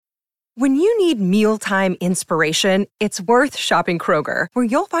When you need mealtime inspiration, it's worth shopping Kroger, where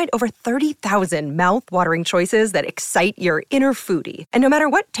you'll find over 30,000 mouth-watering choices that excite your inner foodie. And no matter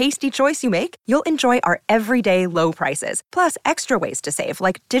what tasty choice you make, you'll enjoy our everyday low prices, plus extra ways to save,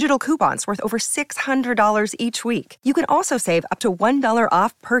 like digital coupons worth over $600 each week. You can also save up to $1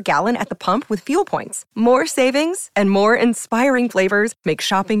 off per gallon at the pump with fuel points. More savings and more inspiring flavors make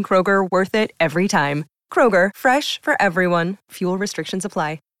shopping Kroger worth it every time. Kroger, fresh for everyone. Fuel restrictions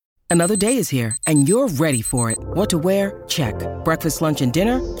apply. Another day is here, and you're ready for it. What to wear? Check. Breakfast, lunch, and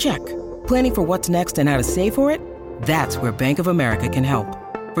dinner? Check. Planning for what's next and how to save for it? That's where Bank of America can help.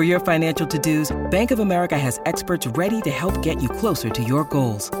 For your financial to-dos, Bank of America has experts ready to help get you closer to your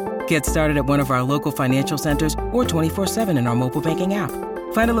goals. Get started at one of our local financial centers or 24/7 in our mobile banking app.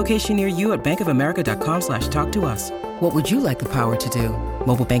 Find a location near you at bankofamerica.com/talktous. What would you like the power to do?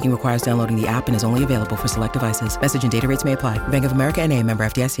 Mobile banking requires downloading the app and is only available for select devices. Message and data rates may apply. Bank of America N.A., member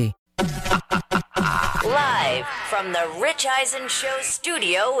FDIC. Live from the Rich Eisen Show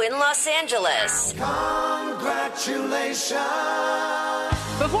studio in Los Angeles. Congratulations.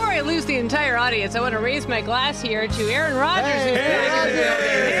 Before I lose the entire audience, I want to raise my glass here to Aaron Rodgers.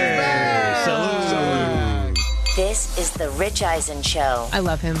 This is the Rich Eisen Show. I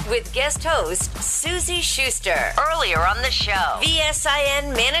love him. With guest host Susie Schuster. Earlier on the show,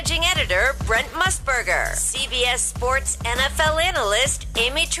 VSIN managing editor Brent Musburger. CBS Sports NFL analyst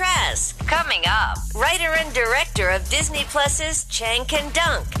Amy Trask. Coming up, writer and director of Disney Plus's Chang Can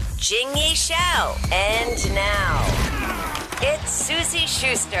Dunk, Jingyi Shao. And now, it's Susie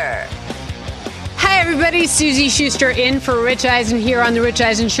Schuster. Hi, everybody. Susie Schuster in for Rich Eisen here on The Rich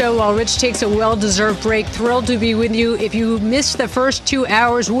Eisen Show while Rich takes a well-deserved break. Thrilled to be with you. If you missed the first 2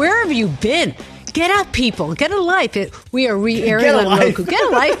 hours, where have you been? Get up, people. Get a life. We are re-airing on Roku. Get a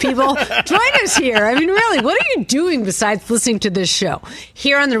life, people. Join us here. I mean, really, what are you doing besides listening to this show?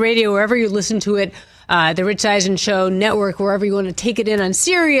 Here on the radio, wherever you listen to it, the Rich Eisen Show network, wherever you want to take it in on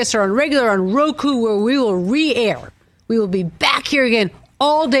Sirius or on regular, on Roku, where we will re-air. We will be back here again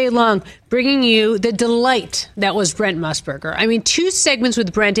all day long, bringing you the delight that was Brent Musburger. I mean, 2 segments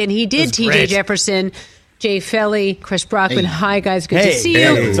with Brent, and he did TJ Jefferson, Jay Felly, Chris Brockman. Hey. Hi, guys. Good to see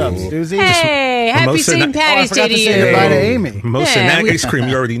you. What's up, Susie? Hey, happy St. Patty's Day to you. Say goodbye to Amy. Mimosa and ice cream,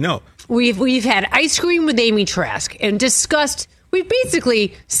 you already know. We've had ice cream with Amy Trask and discussed, we've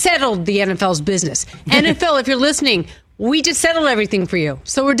basically settled the NFL's business. NFL, if you're listening, we just settled everything for you.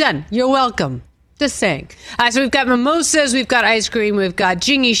 So we're done. You're welcome. Just saying. So we've got mimosas, we've got ice cream, we've got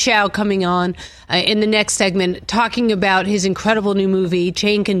Jingyi Shao coming on in the next segment, talking about his incredible new movie,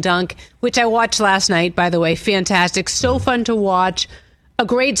 Chang Can Dunk, which I watched last night, by the way. Fantastic. So fun to watch. A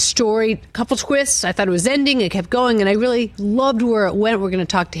great story. A couple twists. I thought it was ending. It kept going, and I really loved where it went. We're going to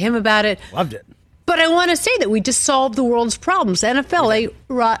talk to him about it. Loved it. But I want to say that we just solved the world's problems. NFL,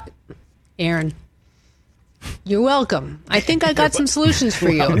 Aaron, you're welcome. I think I got some solutions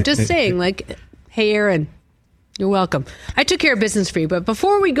for you. I'm just saying, like... Hey, Aaron, you're welcome. I took care of business for you, but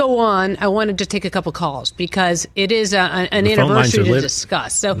before we go on, I wanted to take a couple calls because it is an anniversary to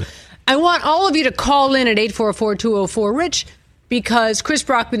discuss. So I want all of you to call in at 844-204-RICH because Chris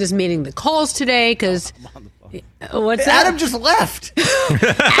Brockman is making the calls today because... What's that? Adam just left.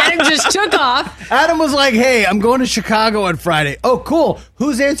 Adam just took off. Adam was like, hey, I'm going to Chicago on Friday. Oh, cool.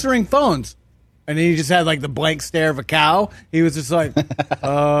 Who's answering phones? And then he just had like the blank stare of a cow. He was just like,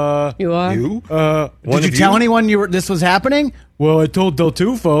 You are? You? Did you tell anyone this was happening? Well, I told Del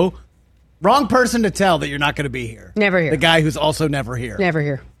Tufo. Wrong person to tell that you're not going to be here. Never here. The guy who's also never here. Never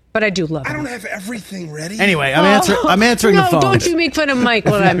here. But I do love him. I don't have everything ready. Anyway, I'm answering the phone. No, don't you make fun of Mike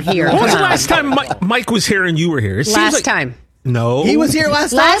when I'm here. When was the last time Mike was here and you were here? Last time. No. He was here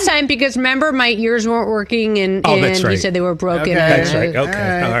last time? Last time because remember my ears weren't working and that's right. he said they were broken. Okay. That's right.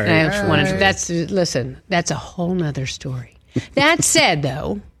 Okay. All right. I just wanted listen, that's a whole nother story. That said,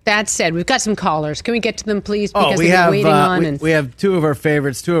 though, we've got some callers. Can we get to them, please? Because we they've been have waiting on. We have 2 of our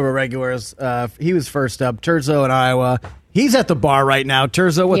favorites, 2 of our regulars. He was first up, Terzo in Iowa. He's at the bar right now.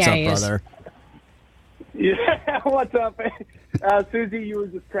 Terzo, what's up, brother? Yeah, what's up? Susie, you were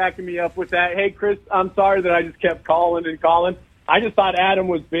just cracking me up with that. Hey, Chris, I'm sorry that I just kept calling and calling. I just thought Adam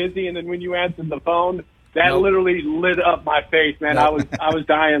was busy, and then when you answered the phone, that literally lit up my face, man. I was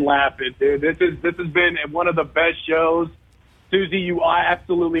dying laughing, dude. This has been one of the best shows. Susie, you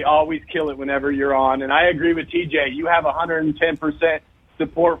absolutely always kill it whenever you're on, and I agree with TJ. You have 110%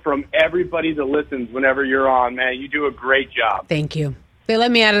 support from everybody that listens whenever you're on, man. You do a great job. Thank you. They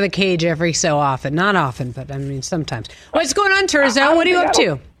let me out of the cage every so often. Not often, but I mean sometimes. What's going on, Terzo? What are you up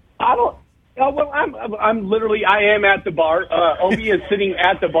to? Well, I'm literally, I am at the bar. Obi is sitting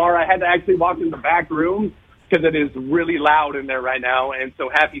at the bar. I had to actually walk in the back room because it is really loud in there right now. And so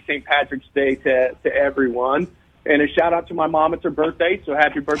happy St. Patrick's Day to everyone. And a shout-out to my mom. It's her birthday, so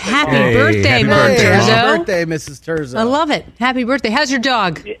happy birthday, Happy Mom. birthday, happy Mom birthday, Turzo. Happy birthday, Mrs. Turzo. I love it. Happy birthday. How's your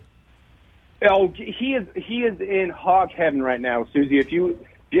dog? Oh, he is in hog heaven right now, Susie. If you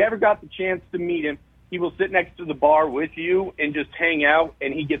ever got the chance to meet him, he will sit next to the bar with you and just hang out,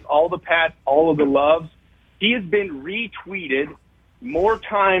 and he gets all the pats, all of the loves. He has been retweeted more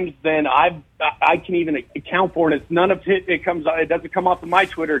times than I can even account for, and it's none of it. It doesn't come off of my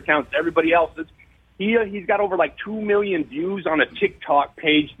Twitter account. It's everybody else's. He's got over like 2 million views on a TikTok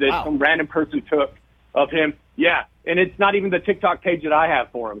page that some random person took of him. Yeah, and it's not even the TikTok page that I have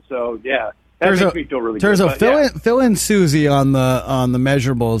for him. So yeah, that makes me feel really good. Turzo, But, fill in Susie on the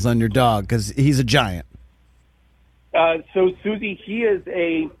measurables on your dog because he's a giant. So Susie, he is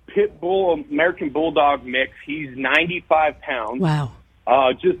a pit bull American bulldog mix. He's 95 pounds. Wow.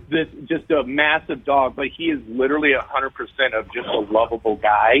 Just a massive dog, but he is literally 100% of just a lovable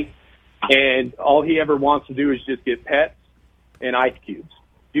guy. And all he ever wants to do is just get pets and ice cubes.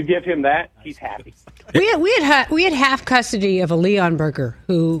 You give him that, he's happy. We had half custody of a Leon Burger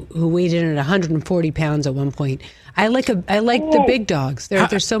who weighed in at 140 pounds at one point. I like the big dogs.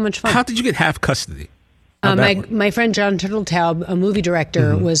 They're so much fun. How did you get half custody? My friend John Turtletaub, a movie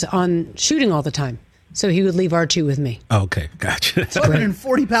director, was on shooting all the time, so he would leave R2 with me. Okay, gotcha.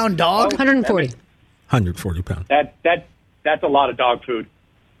 140-pound dog. 140. 140 pounds. That's a lot of dog food.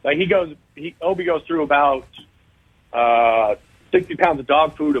 Like Obi goes through about 60 pounds of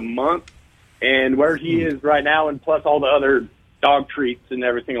dog food a month, and where he is right now, and plus all the other dog treats and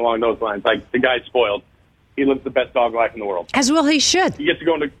everything along those lines. Like, the guy's spoiled. He lives the best dog life in the world. As well he should. He gets to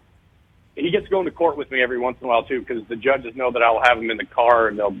go into court with me every once in a while too, because the judges know that I'll have him in the car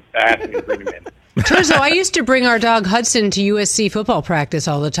and they'll ask me to bring him in. Turzo, I used to bring our dog Hudson to USC football practice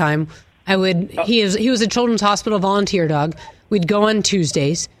all the time. He was a children's hospital volunteer dog. We'd go on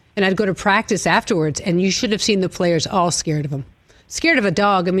Tuesdays, and I'd go to practice afterwards, and you should have seen the players all scared of him. Scared of a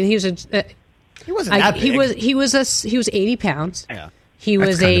dog. I mean, he wasn't that big. He was 80 pounds. Yeah. He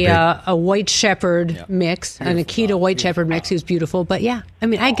was a white shepherd mix, and a Akita white shepherd mix. He was beautiful, but yeah, I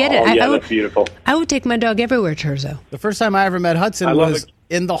mean, I get it. That's beautiful. I would take my dog everywhere, Turzo. The first time I ever met Hudson was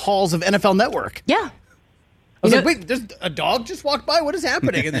in the halls of NFL Network. Yeah. I was like, wait, there's a dog just walked by? What is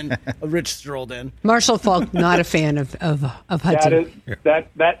happening? And then a Rich strolled in. Marshall Falk, not a fan of Hudson.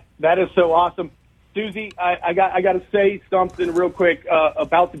 That is so awesome. Susie, I got to say something real quick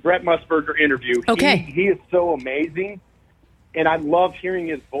about the Brett Musburger interview. Okay. He is so amazing, and I love hearing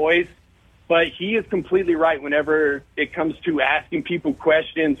his voice, but he is completely right whenever it comes to asking people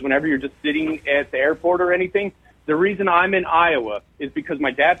questions, whenever you're just sitting at the airport or anything. The reason I'm in Iowa is because my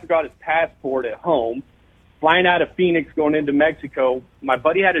dad forgot his passport at home. Flying out of Phoenix, going into Mexico, my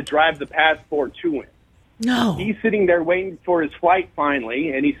buddy had to drive the passport to him. No. He's sitting there waiting for his flight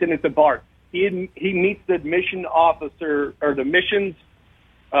finally, and he's sitting at the bar. He meets the admission officer or the admissions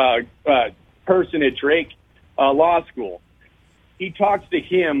person at Drake Law School. He talks to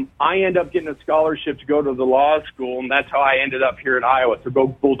him. I end up getting a scholarship to go to the law school, and that's how I ended up here in Iowa. So go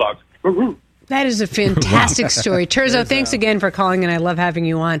Bulldogs. That is a fantastic story. Turzo, thanks again for calling, and I love having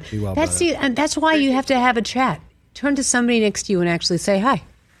you on. And that's why you have to have a chat. Turn to somebody next to you and actually say, hi,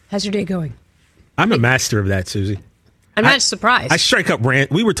 how's your day going? I'm a master of that, Susie. I'm not surprised. I strike up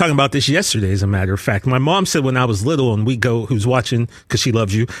rant. We were talking about this yesterday, as a matter of fact. My mom said when I was little, and who's watching because she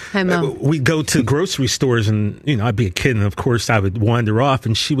loves you. Hi, Mom. We'd go to grocery stores, and I'd be a kid, and of course I would wander off,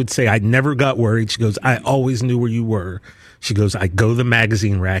 and she would say I never got worried. She goes, I always knew where you were. She goes, I go to the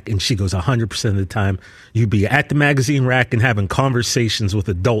magazine rack, and she goes, 100% of the time, you'd be at the magazine rack and having conversations with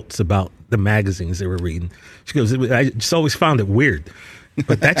adults about the magazines they were reading. She goes, I just always found it weird.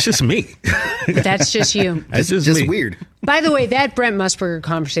 But that's just me. That's just you. That's just me. Weird. By the way, that Brent Musburger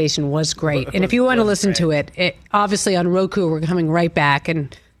conversation was great. And if you want to listen to it, obviously on Roku, we're coming right back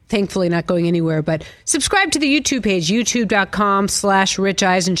and thankfully not going anywhere. But subscribe to the YouTube page, youtube.com/Rich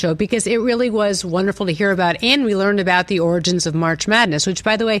Eisen Show, because it really was wonderful to hear about. And we learned about the origins of March Madness, which,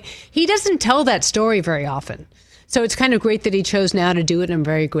 by the way, he doesn't tell that story very often. So it's kind of great that he chose now to do it. And I'm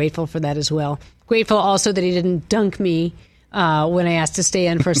very grateful for that as well. Grateful also that he didn't dunk me when I asked to stay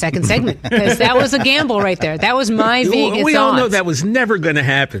in for a second segment, because that was a gamble right there. That was my Vegas We all know odds. that was never going to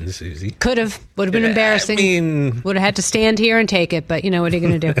happen, Susie. Would have been embarrassing. I mean, would have had to stand here and take it, but what are you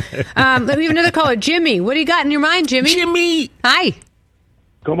going to do? We have another caller, Jimmy. What do you got in your mind, Jimmy? Jimmy. Hi.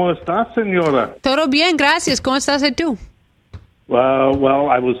 ¿Cómo estás, señora? Todo bien, gracias. ¿Cómo estás tú? Well,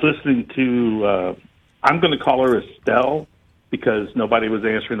 I was listening to, I'm going to call her Estelle, because nobody was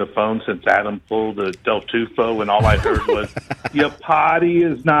answering the phone since Adam pulled the Del Tufo, and all I heard was, "Your potty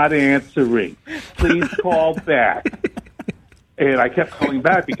is not answering. Please call back." And I kept calling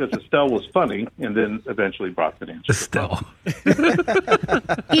back because Estelle was funny, and then eventually Brockman answered. Estelle.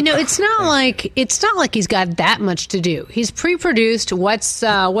 It's not like he's got that much to do. He's pre-produced What's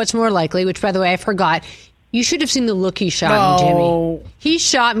More Likely, which, by the way, I forgot. You should have seen the look he shot me, Jimmy. He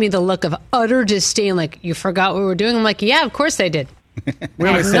shot me the look of utter disdain, like, you forgot what we were doing? I'm like, yeah, of course I did. We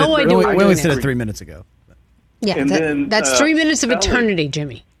only said it 3 minutes ago. Yeah, that's 3 minutes of eternity,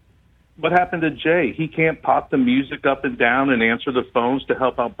 Jimmy. What happened to Jay? He can't pop the music up and down and answer the phones to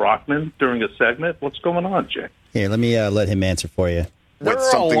help out Brockman during a segment? What's going on, Jay? Here, let me let him answer for you. There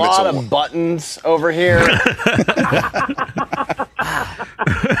are a lot of buttons over here.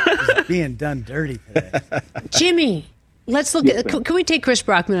 Just being done dirty today. Jimmy, let's look at. Can we take Chris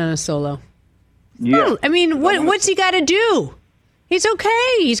Brockman on a solo? Yeah. Oh, I mean, what's he got to do? He's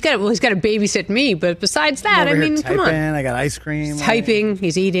okay. He's got to babysit me, but besides that, I mean, come on. I got ice cream. He's typing.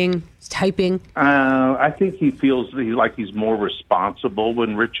 He's eating. He's typing. I think he feels like he's more responsible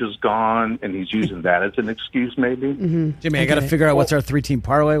when Rich is gone, and he's using that as an excuse, maybe. Mm-hmm. Jimmy, I got to figure out what's our 3-team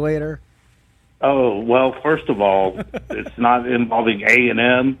parlay later. Oh, well, first of all, it's not involving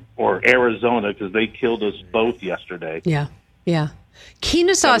A&M or Arizona because they killed us both yesterday. Yeah.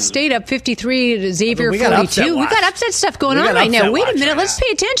 Kennesaw State up 53 to Xavier 42. We got upset stuff going on right now. Wait a minute. Let's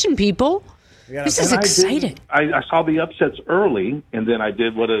pay attention, people. This is exciting. I saw the upsets early, and then I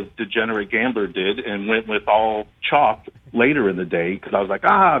did what a degenerate gambler did and went with all chalk later in the day because I was like,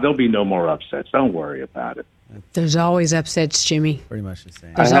 there'll be no more upsets. Don't worry about it. There's always upsets, Jimmy. Pretty much the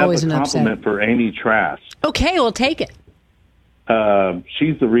same. There's always an upset. I have a compliment for Amy Trask. Okay, we'll take it.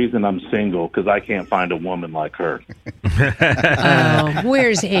 She's the reason I'm single because I can't find a woman like her.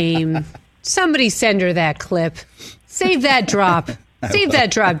 Where's Aim? Somebody send her that clip. Save that drop. Save that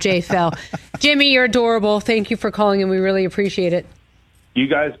drop, Jay Fell. Jimmy, you're adorable. Thank you for calling, and we really appreciate it. You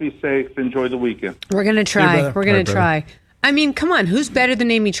guys be safe. Enjoy the weekend. We're going to try. We're going to try. I mean, come on. Who's better than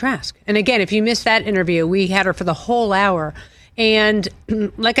Amy Trask? And again, if you missed that interview, we had her for the whole hour. And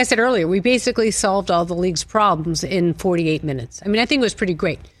like I said earlier, we basically solved all the league's problems in 48 minutes. I mean, I think it was pretty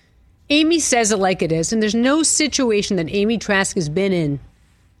great. Amy says it like it is, and there's no situation that Amy Trask has been in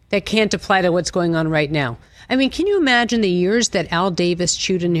that can't apply to what's going on right now. I mean, can you imagine the years that Al Davis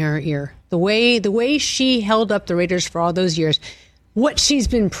chewed in her ear? The way she held up the Raiders for all those years, what she's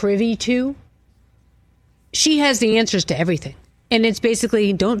been privy to? She has the answers to everything. And it's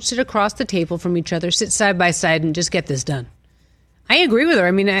basically, don't sit across the table from each other, sit side by side and just get this done. I agree with her.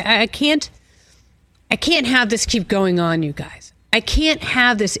 I mean, I can't have this keep going on, you guys. I can't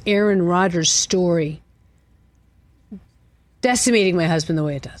have this Aaron Rodgers story decimating my husband the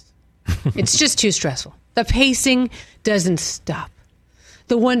way it does. It's just too stressful. The pacing doesn't stop.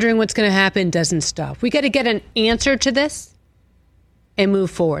 The wondering what's going to happen doesn't stop. We got to get an answer to this and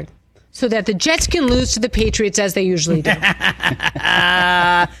move forward so that the Jets can lose to the Patriots as they usually do.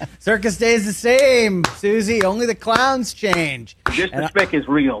 Circus stays the same, Susie. Only the clowns change. Disrespect is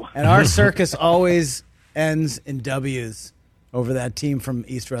real. And our circus always ends in W's over that team from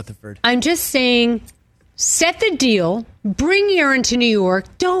East Rutherford. I'm just saying, set the deal. Bring Aaron to New York.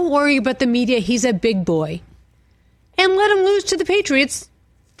 Don't worry about the media. He's a big boy. And let him lose to the Patriots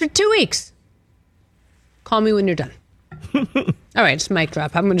for 2 weeks. Call me when you're done. All right, it's mic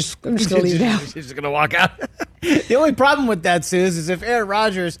drop. I'm just going to leave it out. She's just going to walk out. The only problem with that, Suze, is if Aaron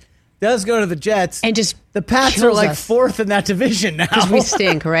Rodgers does go to the Jets, and just the Pats are like fourth in that division now. Because we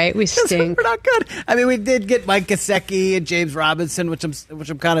stink, right? We stink. We're not good. I mean, we did get Mike Gesicki and James Robinson, which I'm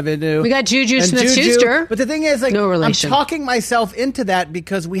kind of into. We got Juju Smith-Schuster. But the thing is, like, no relation. I'm talking myself into that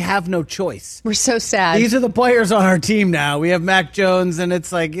because we have no choice. We're so sad. These are the players on our team now. We have Mac Jones, and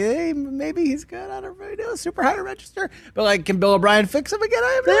it's like, hey, maybe he's good on a super high register. But like, can Bill O'Brien fix him again?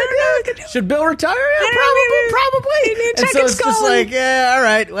 I have no idea. Should Bill retire? Yeah, probably. And so it's just like, yeah, all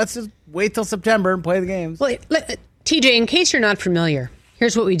right, let's just wait till September and play the games. Well, TJ, in case you're not familiar,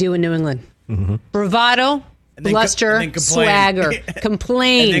 here's what we do in New England. Mm-hmm. Bravado, bluster, swagger,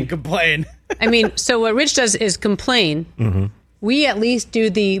 complain. And then complain. I mean, so what Rich does is complain. Mm-hmm. We at least do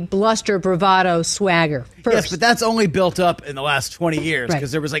the bluster, bravado, swagger first. Yes, but that's only built up in the last 20 years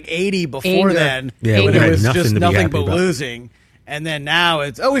because there was like 80 before then. Yeah, it was nothing just to nothing be but about. losing. And then now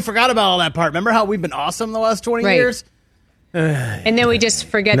it's, we forgot about all that part. Remember how we've been awesome the last 20 years? And then we just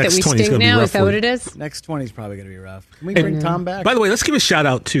forget that we stink now? Is that what it is? Next 20 is probably going to be rough. Can we bring Tom back? By the way, let's give a shout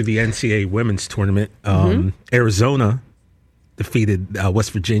out to the NCAA women's tournament. Arizona defeated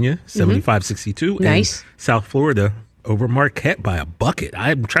West Virginia 75-62. Nice. And South Florida over Marquette by a bucket.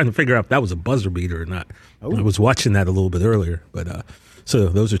 I'm trying to figure out if that was a buzzer beater or not. I was watching that a little bit earlier. But so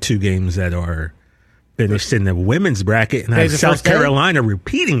those are two games that are finished in the women's bracket. And I have South Carolina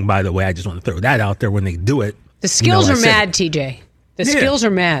repeating, by the way. I just want to throw that out there when they do it. The skills are mad, TJ. The skills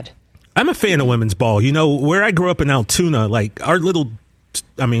are mad. I'm a fan of women's ball. You know, where I grew up in Altoona, like our little,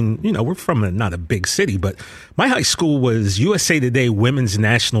 I mean, you know, we're from not a big city, but my high school was USA Today Women's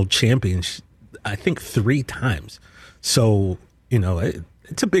National Champions, I think 3 times. So, you know,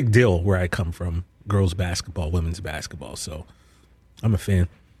 it's a big deal where I come from, girls basketball, women's basketball. So I'm a fan.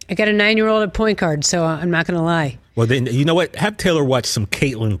 I got a 9-year-old at point guard, so I'm not going to lie. Well, then, you know what? Have Taylor watch some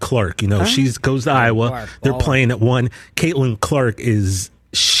Caitlin Clark. You know, she goes to Iowa. They're playing at 1. Caitlin Clark is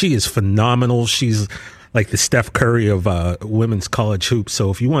phenomenal. She's like the Steph Curry of women's college hoops. So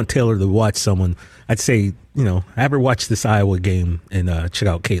if you want Taylor to watch someone, I'd say, you know, have her watch this Iowa game and check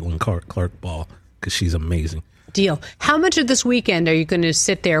out Caitlin Clark ball because she's amazing. Deal. How much of this weekend are you going to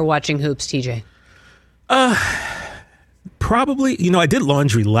sit there watching hoops, TJ? Probably, you know, I did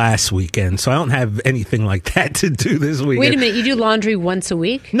laundry last weekend, so I don't have anything like that to do this weekend. Wait a minute, you do laundry once a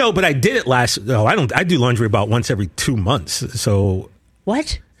week? No, but I did it I do laundry about once every 2 months. So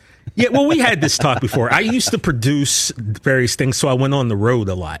what? Yeah, well, we had this talk before. I used to produce various things, so I went on the road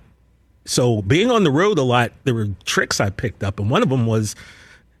a lot. So being on the road a lot, there were tricks I picked up, and one of them was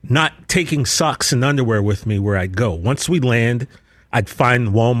not taking socks and underwear with me where I'd go. Once we land, I'd find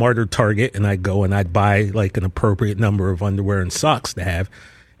Walmart or Target, and I'd go and I'd buy like an appropriate number of underwear and socks to have.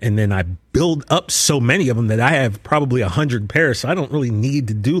 And then I build up so many of them that I have probably 100 pairs, so I don't really need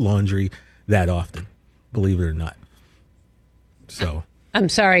to do laundry that often, believe it or not. So I'm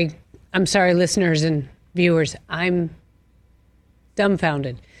sorry, listeners and viewers. I'm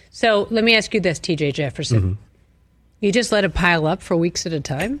dumbfounded. So let me ask you this, TJ Jefferson. Mm-hmm. You just let it pile up for weeks at a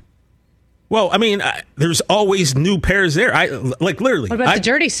time? Well, I mean, there's always new pairs there. Literally. What about the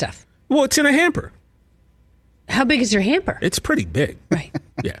dirty stuff? Well, it's in a hamper. How big is your hamper? It's pretty big. Right.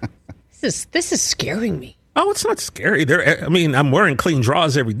 Yeah. This is scaring me. Oh, it's not scary. I'm wearing clean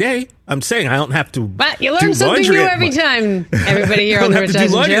drawers every day. I'm saying I don't have to. But you learn something new every time. Everybody here on the Rich Eisen Show. I don't have to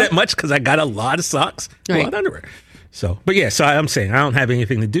do laundry that much because I got a lot of socks, a lot of underwear. So, but yeah, so I'm saying I don't have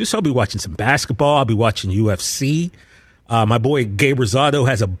anything to do. So I'll be watching some basketball. I'll be watching UFC. My boy Gabe Rosado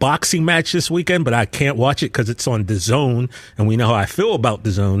has a boxing match this weekend, but I can't watch it because it's on DAZN, and we know how I feel about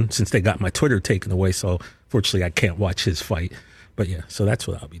DAZN since they got my Twitter taken away. So fortunately, I can't watch his fight. But yeah, so that's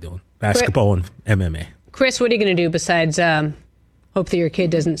what I'll be doing: basketball and MMA. Chris, what are you going to do besides hope that your kid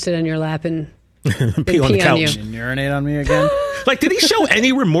doesn't sit on your lap and pee on the couch and urinate on me again? Like, did he show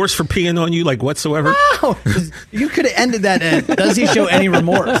any remorse for peeing on you, like, whatsoever? No, you could have ended that at, does he show any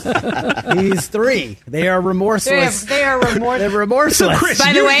remorse? He's 3. They are remorseless. They are remorseless. They're remorseless. So Chris,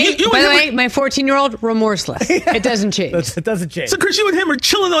 by the way, my 14-year-old, remorseless. It doesn't change. It doesn't change. So Chris, you and him are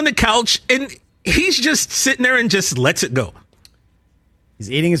chilling on the couch, and he's just sitting there and just lets it go. He's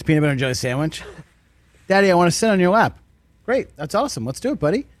eating his peanut butter and jelly sandwich. Daddy, I want to sit on your lap. Great. That's awesome. Let's do it,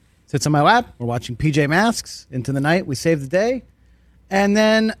 buddy. Sits on my lap. We're watching PJ Masks into the night. We save the day. And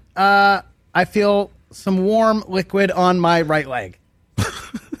then I feel some warm liquid on my right leg.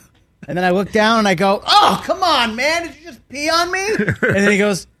 And then I look down and I go, oh, come on, man. Did you just pee on me? And then he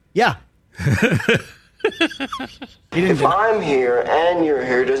goes, yeah. If I'm here and you're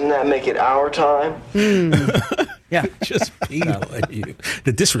here, doesn't that make it our time? Yeah. Just pee on you.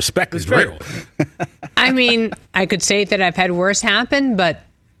 The disrespect is real. I mean, I could say that I've had worse happen, but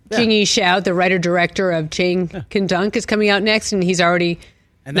Jingyi Shao, the writer-director of Chain Can Dunk, is coming out next, and he's already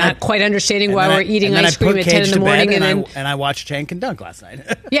not quite understanding why we're eating ice cream at 10 in the morning. And I watched Chain Can Dunk last night.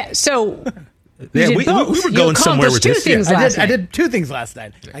 Yeah, so we were going somewhere with this. I did 2 things last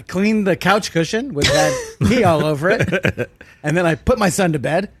night. I cleaned the couch cushion with that pee all over it, and then I put my son to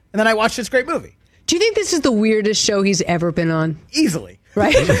bed, and then I watched this great movie. Do you think this is the weirdest show he's ever been on? Easily.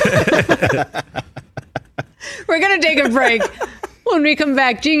 Right? We're going to take a break. When we come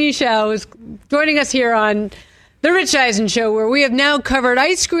back, Jingyi Shao is joining us here on The Rich Eisen Show, where we have now covered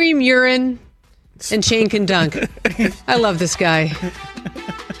ice cream, urine, and Chain Can Dunk. I love this guy.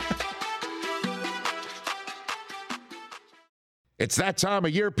 It's that time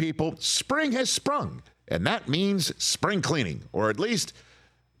of year, people. Spring has sprung, and that means spring cleaning, or at least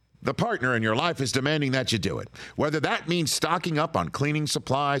the partner in your life is demanding that you do it. Whether that means stocking up on cleaning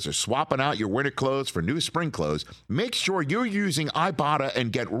supplies or swapping out your winter clothes for new spring clothes, make sure you're using Ibotta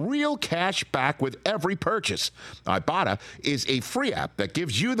and get real cash back with every purchase. Ibotta is a free app that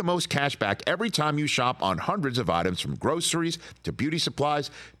gives you the most cash back every time you shop on hundreds of items, from groceries to beauty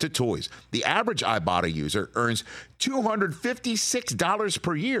supplies to toys. The average Ibotta user earns $256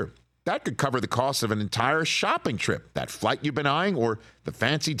 per year. that could cover the cost of an entire shopping trip, that flight you've been eyeing, or the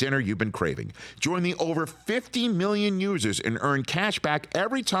fancy dinner you've been craving. Join the over 50 million users and earn cash back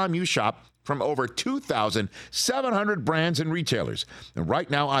every time you shop from over 2,700 brands and retailers. And right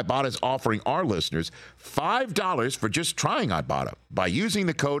now, Ibotta is offering our listeners $5 for just trying Ibotta by using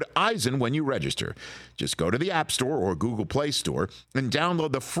the code EISEN when you register. Just go to the App Store or Google Play Store and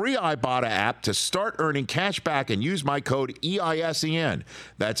download the free Ibotta app to start earning cash back and use my code EISEN.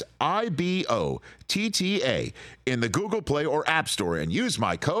 That's IBOTTA in the Google Play or App Store and use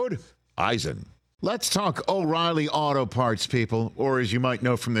my code EISEN. Let's talk O'Reilly Auto Parts, people, or as you might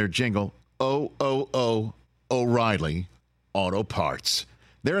know from their jingle, O'Reilly Auto Parts.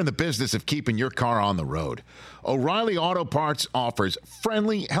 They're in the business of keeping your car on the road. O'Reilly Auto Parts offers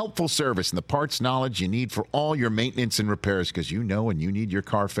friendly, helpful service and the parts knowledge you need for all your maintenance and repairs, because you know when you need your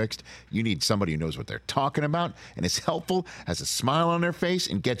car fixed, you need somebody who knows what they're talking about and is helpful, has a smile on their face,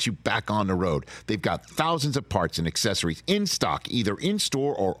 and gets you back on the road. They've got thousands of parts and accessories in stock, either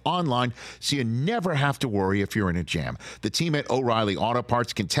in-store or online, so you never have to worry if you're in a jam. The team at O'Reilly Auto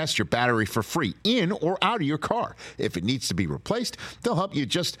Parts can test your battery for free in or out of your car. If it needs to be replaced, they'll help you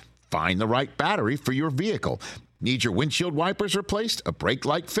just find the right battery for your vehicle. Need your windshield wipers replaced, a brake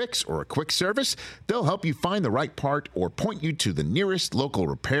light fix, or a quick service? They'll help you find the right part or point you to the nearest local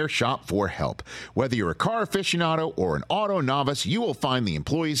repair shop for help. Whether you're a car aficionado or an auto novice, you will find the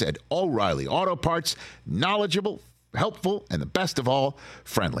employees at O'Reilly Auto Parts knowledgeable, helpful, and the best of all,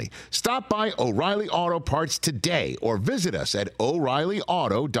 friendly. Stop by O'Reilly Auto Parts today or visit us at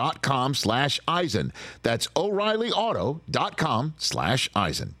O'ReillyAuto.com/Eisen. That's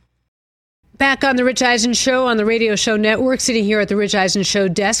O'ReillyAuto.com/Eisen. Back on the Rich Eisen Show on the Radio Show Network, sitting here at the Rich Eisen Show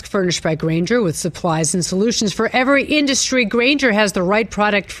desk, furnished by Grainger with supplies and solutions for every industry. Grainger has the right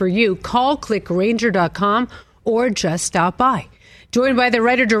product for you. Call, click Grainger.com, or just stop by. Joined by the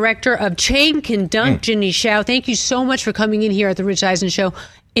writer-director of Chain Can Dunk, Jingyi Shao. Thank you so much for coming in here at the Rich Eisen Show.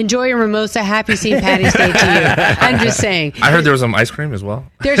 Enjoy your mimosa. Happy St. Patty's Day to you. I'm just saying. I heard there was some ice cream as well.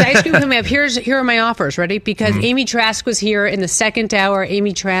 There's ice cream coming up. Here are my offers. Ready? Because Amy Trask was here in the second hour.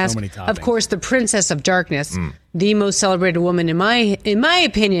 Amy Trask, of course, the Princess of Darkness, the most celebrated woman in my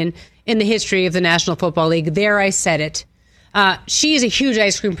opinion in the history of the National Football League. There, I said it. She is a huge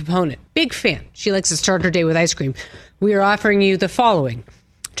ice cream proponent. Big fan. She likes to start her day with ice cream. We are offering you the following: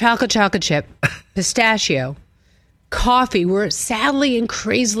 chocolate chip, pistachio, coffee. We're sadly and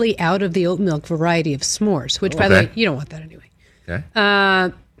crazily out of the oat milk variety of s'mores, which, by the way, you don't want that anyway. Okay.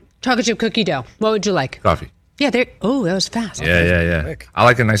 Chocolate chip cookie dough. What would you like? Coffee. Yeah. That was fast. Yeah. I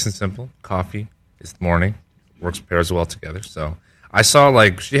like it nice and simple. Coffee. It's the morning. Pairs well together. So I saw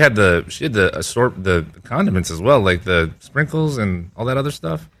she had the condiments as well, like the sprinkles and all that other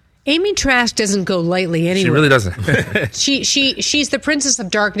stuff. Amy Trask doesn't go lightly anyway. She really doesn't. She's the Princess of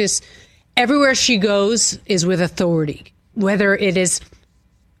Darkness. Everywhere she goes is with authority, whether it is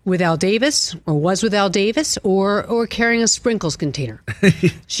with Al Davis or was with Al Davis or carrying a sprinkles container.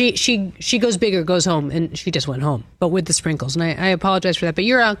 She goes big or goes home, and she just went home, but with the sprinkles. And I apologize for that, but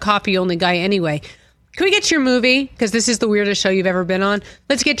you're a coffee only guy anyway. Can we get to your movie? Because this is the weirdest show you've ever been on.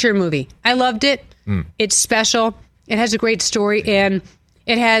 Let's get to your movie. I loved it. It's special. It has a great story, and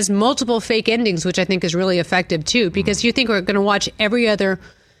it has multiple fake endings, which I think is really effective too, because you think we're going to watch every other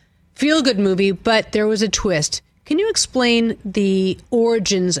feel-good movie, but there was a twist. Can you explain the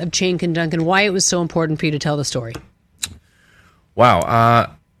origins of Chain Can Dunk and why it was so important for you to tell the story? Wow.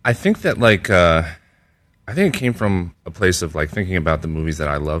 I think that I think it came from a place of thinking about the movies that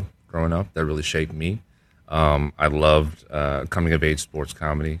I loved growing up that really shaped me. I loved coming-of-age sports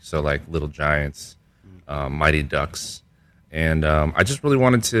comedy, so Little Giants, Mighty Ducks, and I just really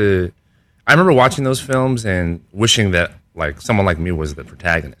wanted to. I remember watching those films and wishing that someone like me was the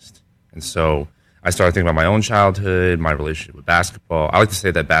protagonist. And so I started thinking about my own childhood, my relationship with basketball. I like to say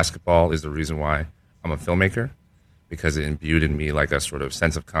that basketball is the reason why I'm a filmmaker, because it imbued in me a sort of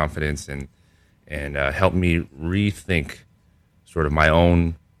sense of confidence and helped me rethink sort of my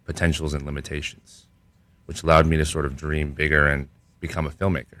own potentials and limitations, which allowed me to sort of dream bigger and become a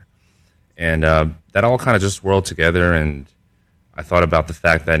filmmaker. And that all kind of just swirled together, and I thought about the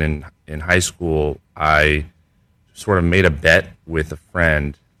fact that in high school, I sort of made a bet with a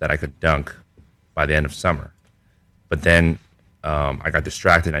friend that I could dunk by the end of summer. But then I got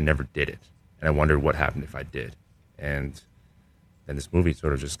distracted and I never did it. And I wondered what happened if I did. And then this movie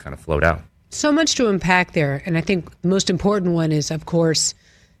sort of just kind of flowed out. So much to unpack there. And I think the most important one is, of course,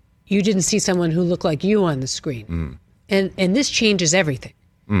 you didn't see someone who looked like you on the screen. And this changes everything.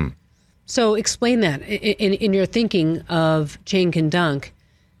 So explain that in your thinking of Chain Can Dunk.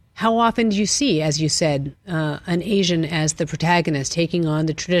 how often do you see, as you said, an Asian as the protagonist taking on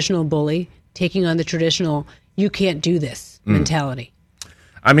the traditional bully, taking on the traditional "you can't do this" mentality?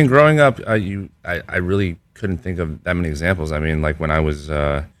 I mean, growing up, I really couldn't think of that many examples. I mean, like when I was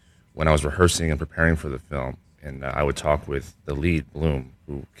rehearsing and preparing for the film, and I would talk with the lead, Bloom,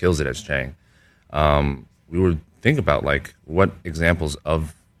 who kills it as Chang. We would think about like what examples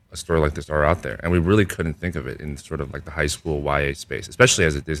of a story like this are out there, and we really couldn't think of it in sort of like the high school YA space, especially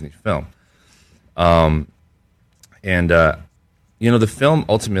as a Disney film. The film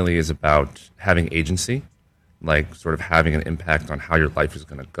ultimately is about having agency, like sort of having an impact on how your life is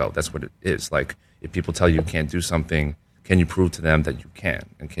going to go. That's what it is. Like if people tell you can't do something, can you prove to them that you can?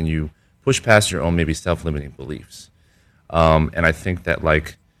 And can you push past your own maybe self-limiting beliefs? And I think that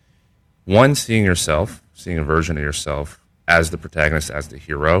like seeing a version of yourself as the protagonist, as the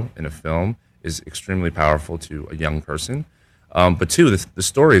hero in a film is extremely powerful to a young person. But two, the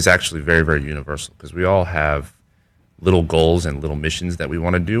story is actually very, very universal because we all have little goals and little missions that we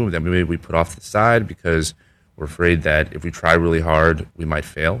want to do that maybe we put off to the side because we're afraid that if we try really hard, we might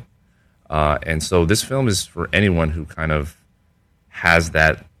fail. And so this film is for anyone who kind of has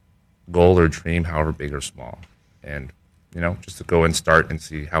that goal or dream, however big or small. And, just to go and start and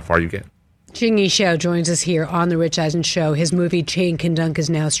see how far you get. Jingyi Shao joins us here on The Rich Eisen Show. His movie Chain Can Dunk is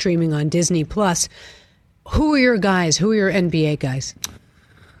now streaming on Disney+. Who are your guys? Who are your NBA guys?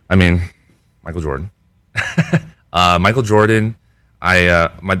 I mean, Michael Jordan. Michael Jordan.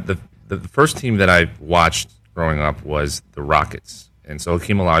 The first team that I watched growing up was the Rockets. And so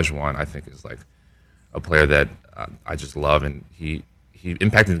Hakeem Olajuwon, I think, is like a player that I just love. And he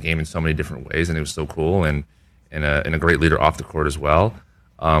impacted the game in so many different ways, and it was so cool. And a great leader off the court as well.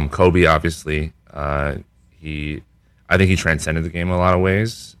 Kobe, obviously, I think he transcended the game in a lot of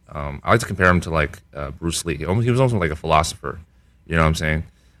ways. I like to compare him to like Bruce Lee. He was almost like a philosopher. You know what I'm saying?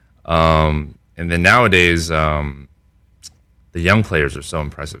 And then nowadays, the young players are so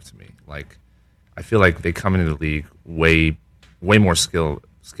impressive to me. Like, I feel like they come into the league way more skilled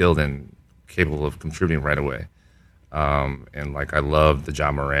and capable of contributing right away. And like, I love the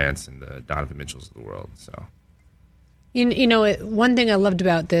Ja Morants and the Donovan Mitchells of the world. So. One thing I loved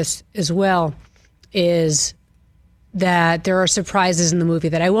about this as well is that there are surprises in the movie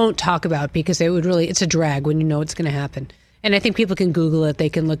that I won't talk about because it's a drag when you know it's going to happen. And I think people can Google it, they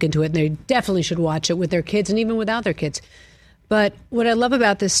can look into it, and they definitely should watch it with their kids and even without their kids. But what I love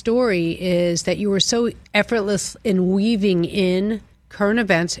about this story is that you were so effortless in weaving in current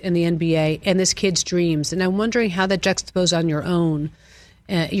events in the NBA and this kid's dreams. And I'm wondering how that juxtaposed on your own,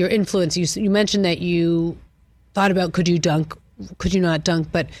 your influence. You mentioned that you thought about could you dunk, could you not dunk,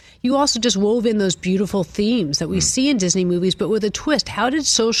 but you also just wove in those beautiful themes that we see in Disney movies, but with a twist. How did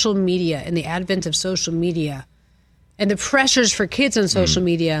social media and the advent of social media and the pressures for kids on social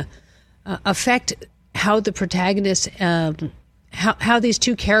media affect how the protagonists, how these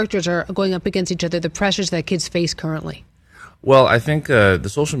two characters are going up against each other, the pressures that kids face currently? Well, I think the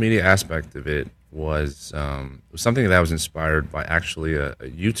social media aspect of it was something that was inspired by actually a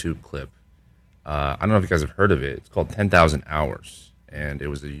YouTube clip. I don't know if you guys have heard of it. It's called 10,000 Hours, and it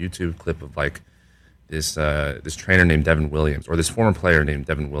was a YouTube clip of like this trainer named Devin Williams, or this former player named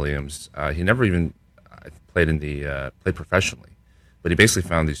Devin Williams. He never even played professionally, but he basically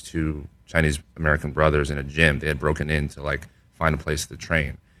found these two Chinese American brothers in a gym. They had broken in to like find a place to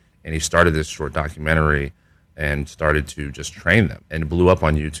train, and he started this short documentary and started to just train them, and it blew up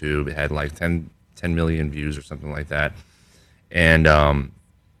on YouTube. It had like 10 million views or something like that, and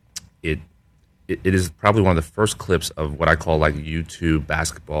it is probably one of the first clips of what I call like YouTube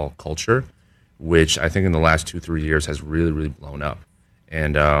basketball culture, which I think in the last 2-3 years has really, really blown up.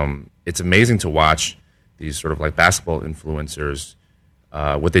 And it's amazing to watch these sort of like basketball influencers.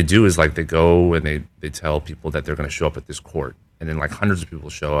 What they do is like they go and they tell people that they're going to show up at this court, and then like hundreds of people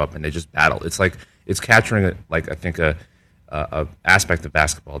show up and they just battle. It's like it's capturing I think a aspect of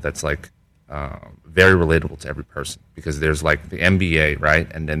basketball that's like very relatable to every person, because there's like the NBA,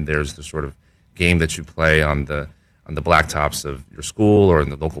 right, and then there's the sort of game that you play on the blacktops of your school or in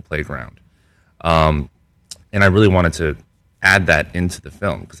the local playground. And I really wanted to add that into the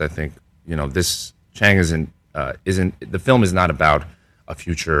film because I think this Chang the film is not about a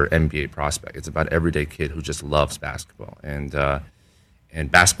future NBA prospect. It's about everyday kid who just loves basketball and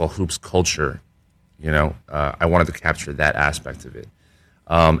basketball hoops culture. I wanted to capture that aspect of it.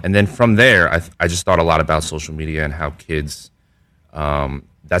 And then from there, I just thought a lot about social media and how kids,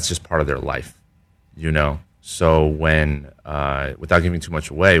 that's just part of their life, So when, without giving too much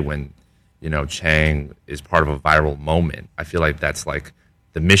away, when, Chang is part of a viral moment, I feel like that's like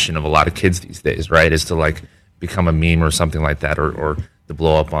the mission of a lot of kids these days, right? Is to like become a meme or something like that, or to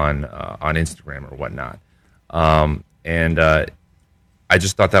blow up on Instagram or whatnot. I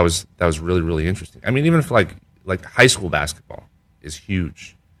just thought that was really, really interesting. I mean, even if like high school basketball is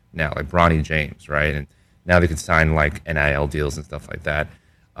huge now, like Bronny James, right? And now they can sign like NIL deals and stuff like that.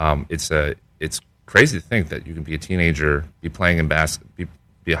 It's crazy to think that you can be a teenager, be playing in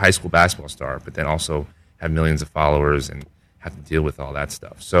be a high school basketball star, but then also have millions of followers and have to deal with all that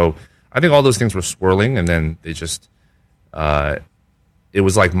stuff. So I think all those things were swirling, and then they just it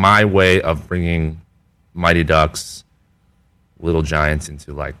was like my way of bringing Mighty Ducks, Little Giants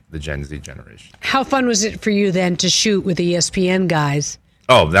into like the Gen Z generation. How fun was it for you then to shoot with the ESPN guys?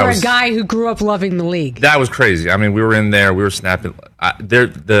 Oh, that was a guy who grew up loving the league. That was crazy. I mean, we were in there, we were snapping.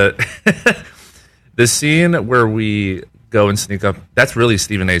 The scene where we go and sneak up, that's really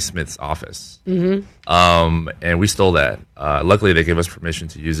Stephen A. Smith's office. Mm-hmm. And we stole that. Luckily, they gave us permission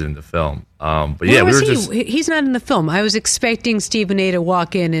to use it in the film. But yeah, we were just. He's not in the film. I was expecting Stephen A. to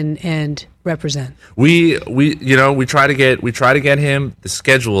walk in and represent. We try to get him. The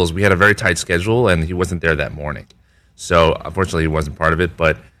schedules, we had a very tight schedule, and he wasn't there that morning. So unfortunately, he wasn't part of it.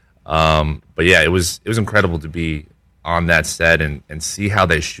 But yeah, it was incredible to be on that set and see how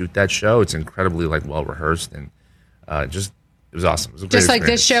they shoot that show. It's incredibly like well rehearsed and it was awesome. It was a just like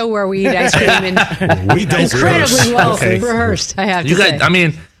this show where we eat ice cream and we don't incredibly well rehearsed. I have to say. I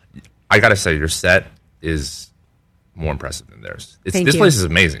mean, I gotta say, your set is more impressive than theirs. This place is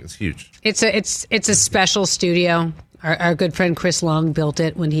amazing. It's huge. It's a special studio. Our good friend Chris Long built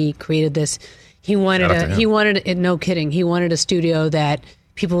it when he created this. He wanted no kidding. He wanted a studio that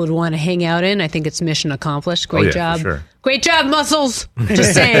people would want to hang out in. I think it's mission accomplished. Great job. For sure. Great job, Muscles.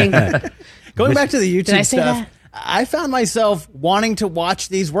 Just saying. Going back to the YouTube Did I say stuff, that? I found myself wanting to watch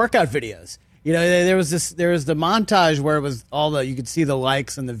these workout videos. You know, there was the montage where it was you could see the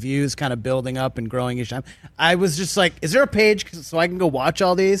likes and the views kind of building up and growing each time. I was just like, is there a page so I can go watch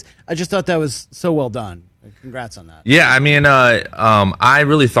all these? I just thought that was so well done. Congrats on that. Yeah, I mean, I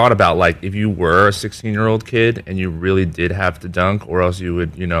really thought about like if you were a 16-year-old kid and you really did have to dunk, or else you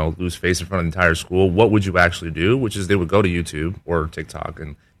would, lose face in front of the entire school. What would you actually do? Which is they would go to YouTube or TikTok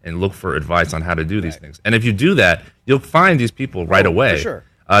and look for advice on how to do these things. And if you do that, you'll find these people right away. For sure.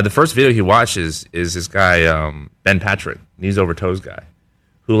 The first video he watches is this guy, Ben Patrick, knees over toes guy,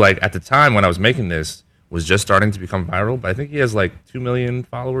 who like at the time when I was making this was just starting to become viral. But I think he has like 2 million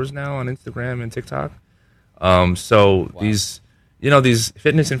followers now on Instagram and TikTok. These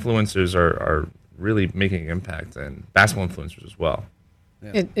fitness influencers are really making an impact, and basketball influencers as well.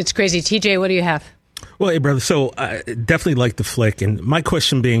 Yeah. It's crazy. TJ, what do you have? Well, hey, brother, so I definitely like the flick. And my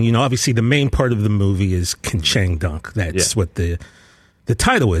question being, obviously the main part of the movie is Can Chang dunk? That's what the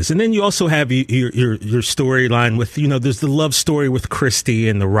title is. And then you also have your storyline with, there's the love story with Christy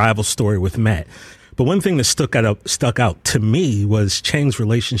and the rival story with Matt. But one thing that stuck out to me was Chang's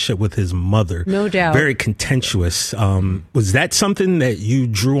relationship with his mother. No doubt. Very contentious. Was that something that you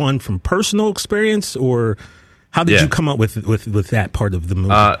drew on from personal experience, or how did you come up with that part of the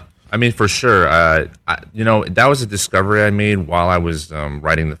movie? I mean, for sure. That was a discovery I made while I was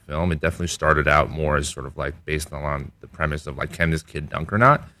writing the film. It definitely started out more as sort of like based on the premise of like, can this kid dunk or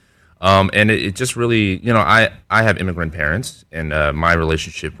not? And it just really, I have immigrant parents, and my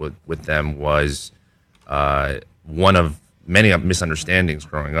relationship with them was one of many misunderstandings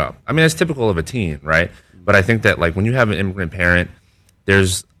growing up. I mean, it's typical of a teen, right? But I think that like when you have an immigrant parent,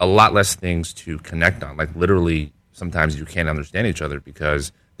 there's a lot less things to connect on. Like literally, sometimes you can't understand each other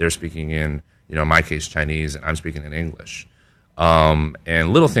because they're speaking in, in my case, Chinese, and I'm speaking in English. And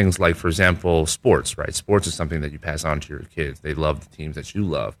little things like, for example, sports, right? Sports is something that you pass on to your kids. They love the teams that you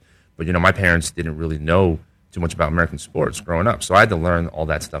love. But, my parents didn't really know too much about American sports growing up. So I had to learn all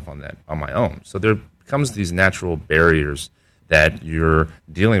that stuff on my own. So there becomes these natural barriers that you're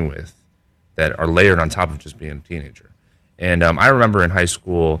dealing with that are layered on top of just being a teenager. And I remember in high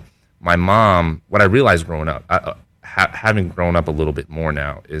school, my mom, what I realized growing up, having grown up a little bit more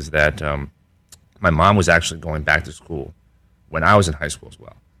now, is that my mom was actually going back to school when I was in high school as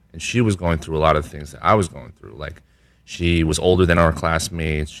well. And she was going through a lot of things that I was going through. Like, she was older than our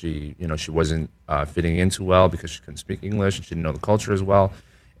classmates. She wasn't fitting in too well because she couldn't speak English and she didn't know the culture as well.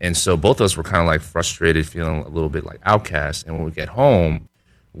 And so both of us were kind of like frustrated, feeling a little bit like outcasts. And when we get home,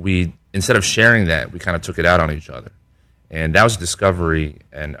 instead of sharing that, we kind of took it out on each other. And that was a discovery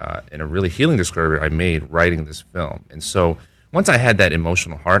and a really healing discovery I made writing this film. And so once I had that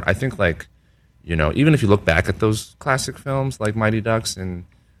emotional heart, I think like, even if you look back at those classic films like Mighty Ducks and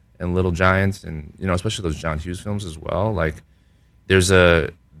Little Giants and, especially those John Hughes films as well, like there's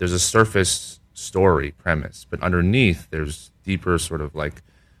a surface story premise, but underneath there's deeper sort of like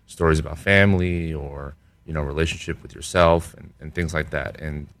stories about family or relationship with yourself and things like that.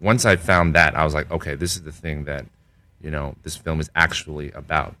 And once I found that, I was like, okay, this is the thing that, this film is actually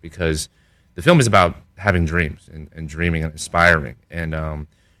about, because the film is about having dreams and dreaming and aspiring. And,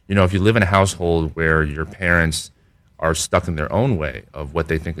 if you live in a household where your parents are stuck in their own way of what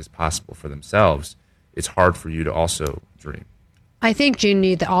they think is possible for themselves, it's hard for you to also dream. I think,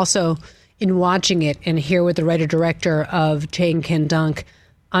 Jingyi, that also in watching it and here with the writer-director of Chang Ken-dunk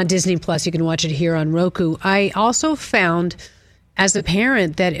on Disney Plus, you can watch it here on Roku, I also found as a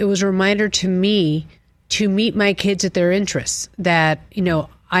parent that it was a reminder to me to meet my kids at their interests. That,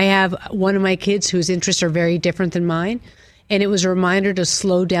 I have one of my kids whose interests are very different than mine. And it was a reminder to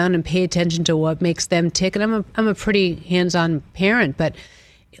slow down and pay attention to what makes them tick. And I'm a pretty hands-on parent, but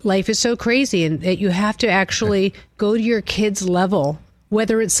life is so crazy, and that you have to actually go to your kids' level,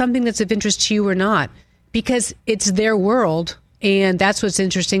 whether it's something that's of interest to you or not, because it's their world, and that's what's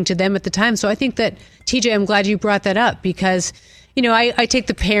interesting to them at the time. So I think that, TJ, I'm glad you brought that up, because I take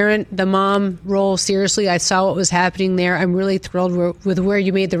the parent, the mom role seriously. I saw what was happening there. I'm really thrilled with where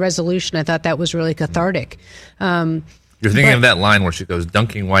you made the resolution. I thought that was really cathartic. You're thinking of that line where she goes,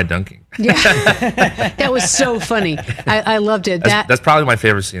 "Dunking, why dunking?" Yeah, that was so funny. I loved it. That's probably my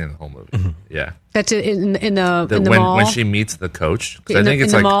favorite scene in the whole movie. Mm-hmm. Yeah, that's in the mall when she meets the coach. I think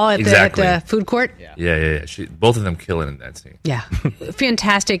it's in the mall at exactly. the food court. Yeah. Both of them kill it in that scene. Yeah,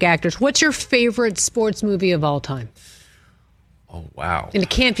 fantastic actors. What's your favorite sports movie of all time? Oh wow! And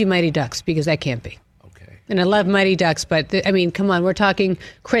it can't be Mighty Ducks, because that can't be. Okay. And I love Mighty Ducks, but come on, we're talking,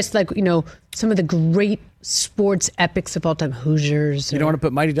 Chris, some of the great sports epics of all time. Hoosiers. You don't want to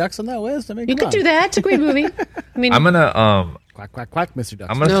put Mighty Ducks on that list? You could do that. It's a great movie. I'm gonna quack quack quack, Mr. Ducks.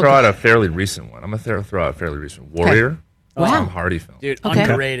 I'm gonna throw out a fairly recent one. I'm gonna throw out a fairly recent Warrior. Wow. Tom Hardy film. Dude,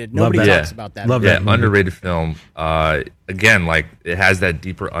 underrated. Nobody talks about that. Love that. Underrated film. Again, it has that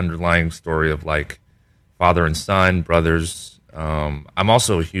deeper underlying story of father and son, brothers. I'm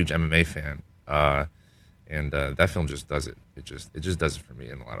also a huge MMA fan. And that film just does it. It just does it for me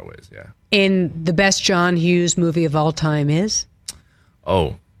in a lot of ways, yeah. And the best John Hughes movie of all time is?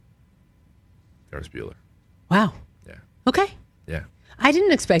 Oh, Ferris Bueller. Wow. Yeah. Okay. Yeah. I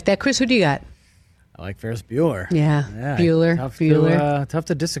didn't expect that. Chris, who do you got? I like Ferris Bueller. Yeah. Bueller. Bueller. Tough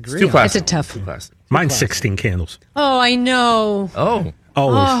to disagree. It's too classic. It's a tough one. Classic. Mine's 16 Candles. Oh, I know. Oh.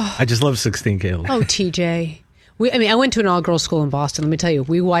 Always. Oh. I just love 16 Candles. Oh, TJ. I went to an all-girls school in Boston. Let me tell you,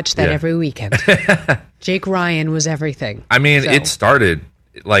 we watched that every weekend. Jake Ryan was everything. It started,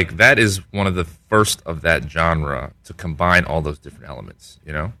 that is one of the first of that genre to combine all those different elements,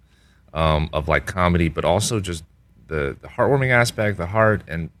 of comedy, but also just the heartwarming aspect, the heart,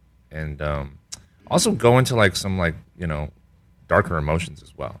 and also go into some darker emotions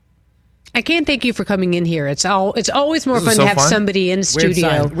as well. I can't thank you for coming in here. It's always more fun to have somebody in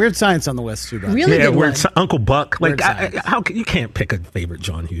studio. Weird Science on the list too. Really good one. Uncle Buck. You can't pick a favorite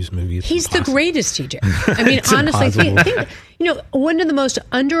John Hughes movie. He's the greatest, TJ. Honestly, think, one of the most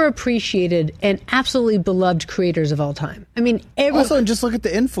underappreciated and absolutely beloved creators of all time. Also, and just look at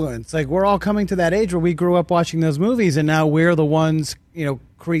the influence. We're all coming to that age where we grew up watching those movies, and now we're the ones,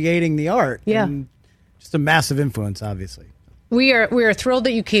 creating the art. Yeah, and just a massive influence, obviously. We are thrilled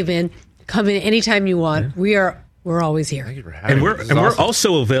that you came in. Come in anytime you want. Yeah. We're always here. Thank you for having me. And we're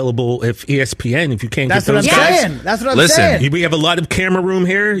also available if ESPN, if you can't get those guys. That's what I'm saying. We have a lot of camera room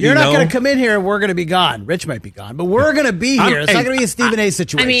here. You're not going to come in here and we're going to be gone. Rich might be gone, but we're going to be here. It's not going to be a Stephen A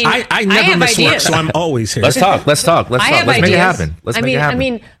situation. I never miss work, so I'm always here. Let's talk. Let's make it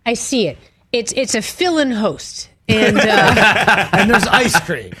happen. I see it. It's a fill-in host. And and there's ice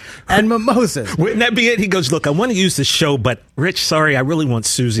cream and mimosas. Wouldn't that be it? He goes, look, I want to use the show, but Rich, sorry, I really want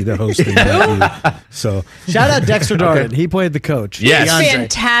Susie to host it. So shout out Dexter Darden. Okay. He played the coach. Yes,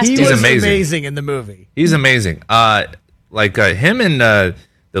 fantastic. He was amazing in the movie. He's amazing. Him and the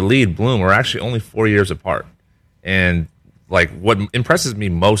lead Bloom are actually only 4 years apart. And what impresses me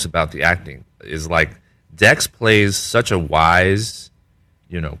most about the acting is Dex plays such a wise,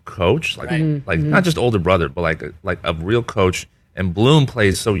 coach, not just older brother, but a real coach. And Bloom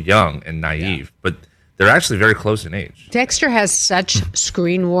plays so young and naive, but they're actually very close in age. Dexter has such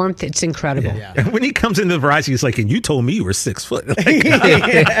screen warmth; it's incredible. Yeah. And when he comes into the Verizon, he's like, "And you told me you were 6 foot."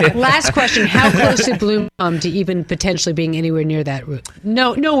 Last question: how close did Bloom come to even potentially being anywhere near that route?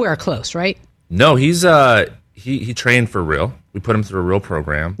 No, nowhere close, right? No, he's he trained for real. We put him through a real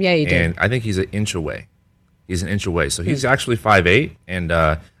program. Yeah, he did. And I think he's an inch away. He's an inch away. So he's actually 5'8", and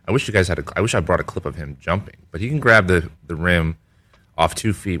I wish you guys had. I wish I brought a clip of him jumping, but he can grab the rim off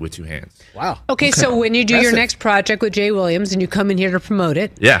 2 feet with 2 hands. Wow. Okay, so when you do your next project with Jay Williams and you come in here to promote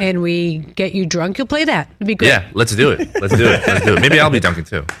it, and we get you drunk, you'll play that. It'd be good. Yeah, let's do it. Let's do it. Maybe I'll be dunking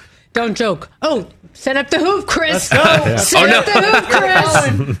too. Don't joke. Oh, Set up the hoop, Chris. Let's go. Set up the hoop,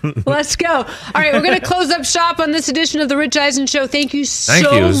 Chris. Let's go. All right, we're going to close up shop on this edition of the Rich Eisen Show. Thank you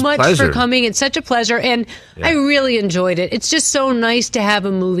so much for coming. It's such a pleasure, and I really enjoyed it. It's just so nice to have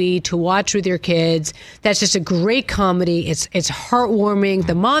a movie to watch with your kids. That's just a great comedy. It's heartwarming.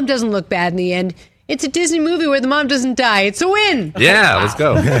 The mom doesn't look bad in the end. It's a Disney movie where the mom doesn't die. It's a win. Yeah, let's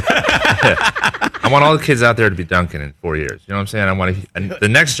go. I want all the kids out there to be dunking in 4 years. You know what I'm saying? I want the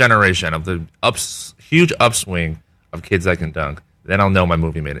next generation of the huge upswing of kids that can dunk. Then I'll know my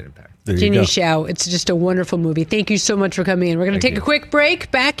movie made an impact. Jingyi Shao. It's just a wonderful movie. Thank you so much for coming in. We're going to take a quick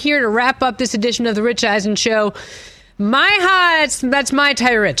break. Back here to wrap up this edition of the Rich Eisen Show. That's my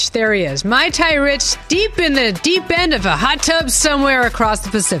Ty Rich. There he is. My Ty Rich, deep in the deep end of a hot tub somewhere across the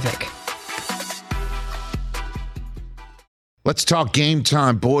Pacific. Let's talk Game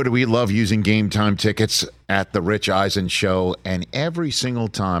Time. Boy, do we love using Game Time tickets at the Rich Eisen Show. And every single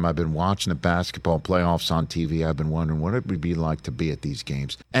time I've been watching the basketball playoffs on TV, I've been wondering what it would be like to be at these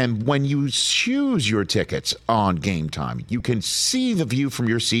games. And when you choose your tickets on Game Time, you can see the view from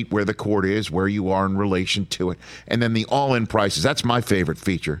your seat where the court is, where you are in relation to it. And then the all-in prices. That's my favorite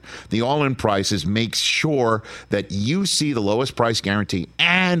feature. The all-in prices makes sure that you see the lowest price guarantee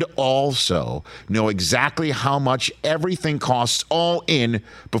and also know exactly how much everything costs all in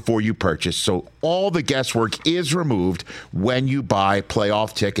before you purchase. So all the guesswork is removed when you buy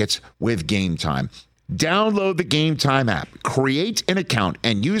playoff tickets with Game Time. Download the Game Time app, create an account,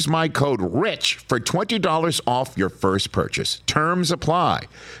 and use my code RICH for $20 off your first purchase. Terms apply.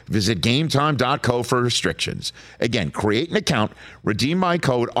 Visit GameTime.co for restrictions. Again, create an account, redeem my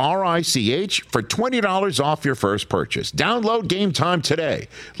code RICH for $20 off your first purchase. Download Game Time today.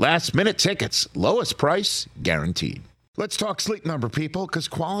 Last minute tickets, lowest price guaranteed. Let's talk Sleep Number, people, because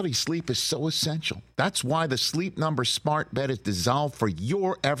quality sleep is so essential. That's why the Sleep Number smart bed is designed for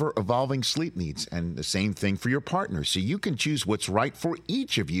your ever-evolving sleep needs, and the same thing for your partner, so you can choose what's right for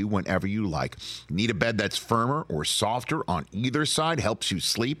each of you whenever you like. Need a bed that's firmer or softer on either side, helps you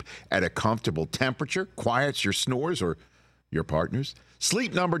sleep at a comfortable temperature, quiets your snores or your partner's?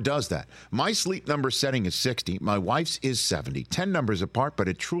 Sleep Number does that. My Sleep Number setting is 60. My wife's is 70. 10 numbers apart, but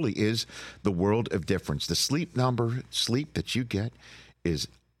it truly is the world of difference. The Sleep Number sleep that you get is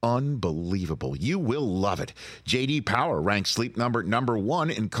unbelievable. You will love it. J.D. Power ranks Sleep Number number 1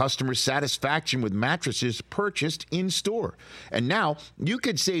 in customer satisfaction with mattresses purchased in store. And now you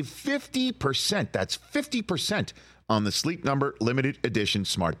could save 50%. That's 50%. On the Sleep Number limited edition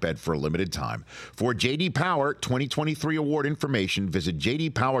smart bed for a limited time. For J.D. Power 2023 award information, visit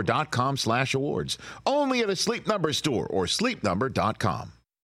jdpower.com/awards. Only at a Sleep Number store or sleepnumber.com.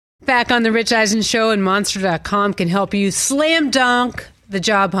 Back on the Rich Eisen Show, and Monster.com can help you slam dunk the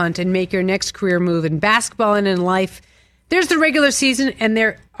job hunt and make your next career move in basketball and in life. There's the regular season and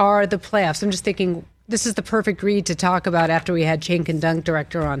there are the playoffs. I'm just thinking, this is the perfect read to talk about after we had Chink and Dunk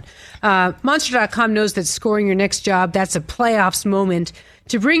Director on. Monster.com knows that scoring your next job, that's a playoffs moment.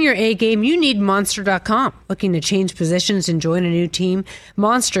 To bring your A game, you need Monster.com. Looking to change positions and join a new team?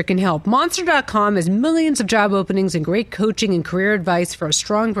 Monster can help. Monster.com has millions of job openings and great coaching and career advice for a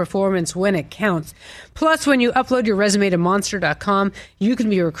strong performance when it counts. Plus, when you upload your resume to Monster.com, you can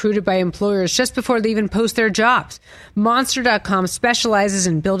be recruited by employers just before they even post their jobs. Monster.com specializes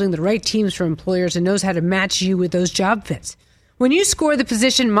in building the right teams for employers and knows how to match you with those job fits. When you score the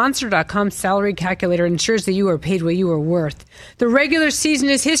position, Monster.com's salary calculator ensures that you are paid what you are worth. The regular season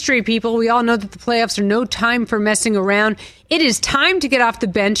is history, people. We all know that the playoffs are no time for messing around. It is time to get off the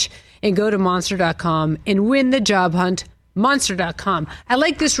bench and go to Monster.com and win the job hunt. Monster.com. I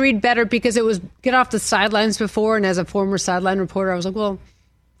like this read better because it was get off the sidelines before, and as a former sideline reporter, I was like, well,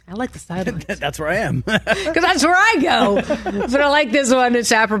 I like the sidelines. That's where I am. Because that's where I go. But I like this one.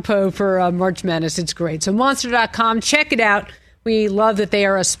 It's apropos for March Madness. It's great. So Monster.com, check it out. We love that they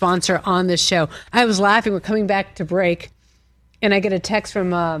are a sponsor on this show. I was laughing. We're coming back to break, and I get a text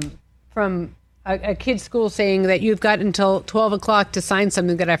from a kid's school saying that you've got until 12 o'clock to sign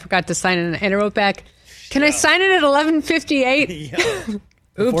something that I forgot to sign. And I wrote back, can I sign it at 11:58? Yeah.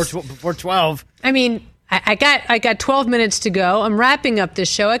 Oops. Before 12. I mean, I got 12 minutes to go. I'm wrapping up this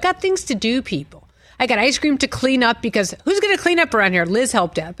show. I got things to do, people. I got ice cream to clean up because who's going to clean up around here? Liz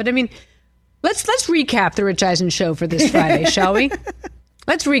helped out. But I mean, let's recap the Rich Eisen Show for this Friday, shall we?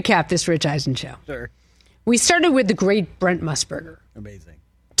 Let's recap this Rich Eisen Show. Sure. We started with the great Brent Musburger. Amazing.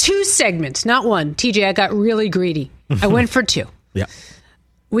 2 segments, not one. TJ, I got really greedy. I went for 2. Yeah.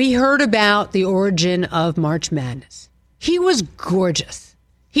 We heard about the origin of March Madness. He was gorgeous.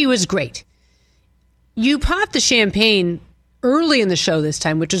 He was great. You popped the champagne early in the show this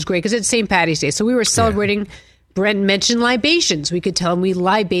time, which was great because it's St. Patty's Day. So we were celebrating Brent mentioned libations. We could tell him we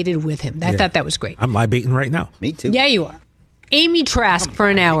libated with him. I thought that was great. I'm libating right now. Me too. Yeah, you are. Amy Trask for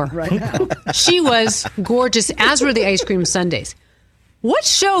an hour. Right now. She was gorgeous, as were the ice cream sundaes. What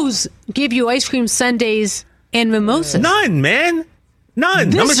shows give you ice cream sundaes and mimosas? None, man. None.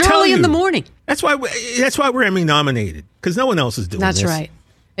 This I'm gonna tell early you. in the morning. That's why we're Emmy nominated, because no one else is doing this. That's right.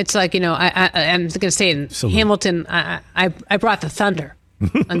 It's like, I'm going to say in Hamilton, I brought the thunder.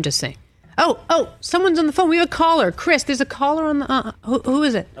 I'm just saying. Oh, someone's on the phone. We have a caller. Chris, there's a caller on the... who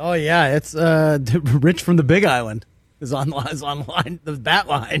is it? Oh, yeah. It's Rich from the Big Island is online, the bat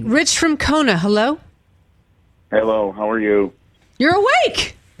line. Rich from Kona. Hello? Hello. How are you? You're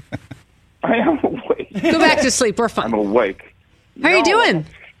awake. I am awake. Go back to sleep. We're fine. I'm awake. How are you doing?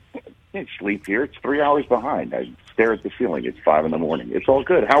 I can't sleep here. It's 3 hours behind. I stare at the ceiling. It's 5 in the morning. It's all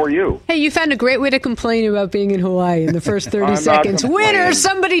good. How are you? Hey, you found a great way to complain about being in Hawaii in the first 30 seconds. Winner,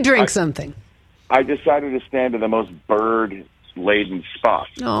 somebody drink something. I decided to stand in the most bird-laden spot.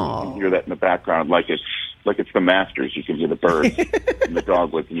 Oh. You can hear that in the background, like it's the Masters. You can hear the birds and the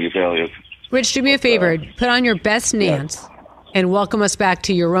dogwoods and the azaleas. Rich, do me a favor. Put on your best Nance and welcome us back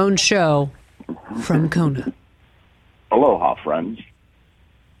to your own show from Kona. Aloha, friends.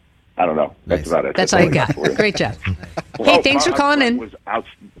 I don't know. That's about it. That's all you got. Great job. Hey, thanks for calling in.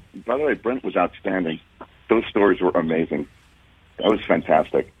 By the way, Brent was outstanding. Those stories were amazing. That was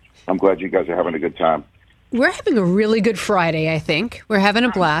fantastic. I'm glad you guys are having a good time. We're having a really good Friday, I think. We're having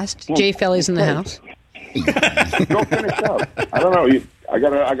a blast. Jay Felly's in the house. Go finish up. I don't know. I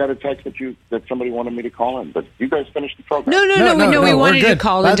got a text that somebody wanted me to call in, but you guys finished the program. No, we wanted you to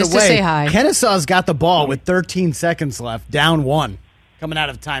call in just to say hi. Kennesaw's got the ball with 13 seconds left, down 1, coming out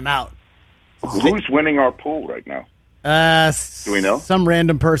of timeout. Who's winning our pool right now? Do we know? Some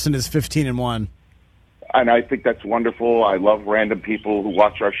random person is 15-1. And I think that's wonderful. I love random people who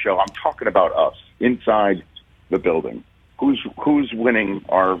watch our show. I'm talking about us inside the building. Who's winning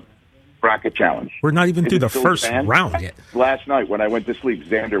our bracket challenge? We're not even through the first round yet. Last night when I went to sleep,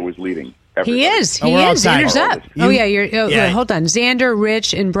 Xander was leading. Everybody. He is. Xander's up. Hold on. Xander,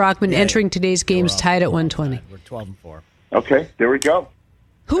 Rich, and Brockman entering today's games tied at 120. We're 12-4. Okay, there we go.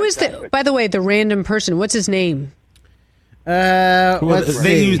 Who is by the way, the random person? What's his name? They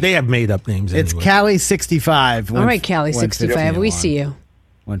have made up names. It's Callie 65. All right, Callie 65. We see you.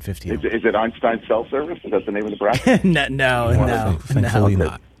 115. Is it Einstein Cell Service? Is that the name of the bracket? no. Thankfully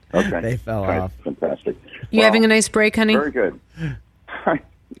not. Okay. They fell off. Fantastic. You having a nice break, honey? Very good.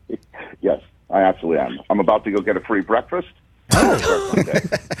 Yes, I absolutely am. I'm about to go get a free breakfast.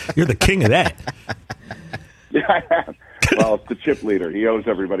 You're the king of that. Yeah, I am. Well, it's the chip leader. He owes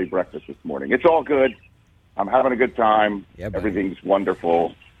everybody breakfast this morning. It's all good. I'm having a good time. Everything's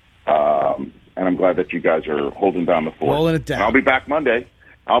wonderful. And I'm glad that you guys are holding down the fort. Rolling it down. And I'll be back Monday.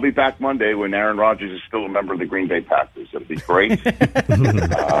 When Aaron Rodgers is still a member of the Green Bay Packers. It'll be great.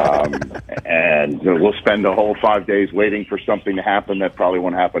 And we'll spend the whole 5 days waiting for something to happen that probably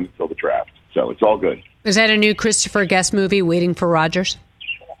won't happen until the draft. So it's all good. Is that a new Christopher Guest movie, Waiting for Rodgers?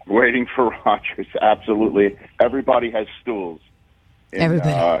 Waiting for Rodgers, absolutely. Everybody has stools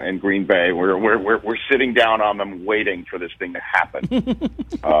in Green Bay. We're sitting down on them, waiting for this thing to happen.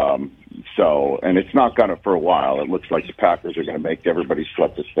 And it's not going to for a while. It looks like the Packers are going to make everybody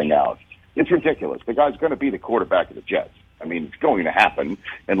sweat this thing out. It's ridiculous. The guy's going to be the quarterback of the Jets. I mean, it's going to happen.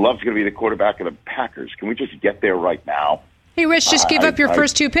 And Love's going to be the quarterback of the Packers. Can we just get there right now? Hey, Rich, just give up your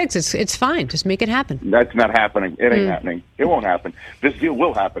first 2 picks. It's fine. Just make it happen. That's not happening. It ain't happening. It won't happen. This deal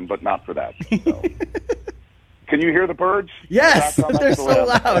will happen, but not for that. So. Can you hear the birds? Yes, they're so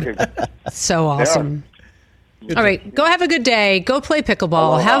loud. Okay. So awesome. All right, go have a good day. Go play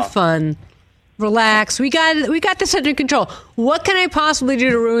pickleball. Have fun. Relax. We got this under control. What can I possibly do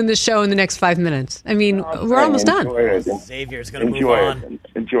to ruin the show in the next 5 minutes? I mean, we're almost done. Xavier's going to move on.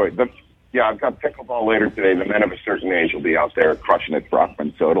 Enjoy it. Yeah, I've got pickleball later today. The men of a certain age will be out there crushing it,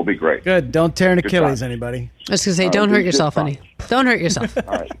 Brockman, so it'll be great. Good. Don't tear an Achilles, anybody. I was going to say, don't hurt yourself, honey. Don't hurt yourself. All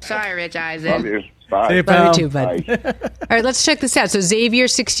right. Sorry, Rich Eisen. Love you. Bye. See you, Love you pal. too, bud. All right, let's check this out. So Xavier,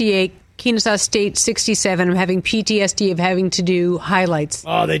 68, Kennesaw State, 67. I'm having PTSD of having to do highlights.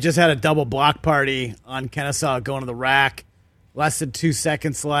 Oh, they just had a double block party on Kennesaw going to the rack. Less than 2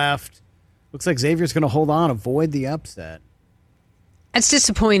 seconds left. Looks like Xavier's going to hold on, avoid the upset. That's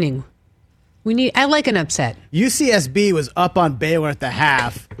disappointing. I like an upset. UCSB was up on Baylor at the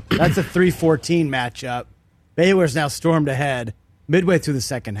half. That's a 3-14 matchup. Baylor's now stormed ahead midway through the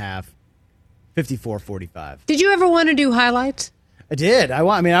second half. 54-45. Did you ever want to do highlights? I did. I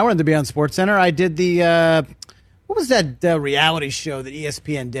wanted to be on SportsCenter. I did the what was that reality show that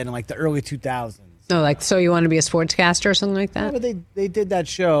ESPN did in like the early 2000s? Oh, like, so you want to be a sportscaster or something like that? Yeah, but they did that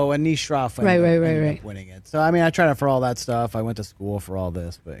show, and Nish Shroff ended up winning it. So, I mean, I tried out for all that stuff. I went to school for all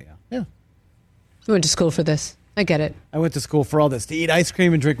this, but yeah. You went to school for this. I get it. I went to school for all this, to eat ice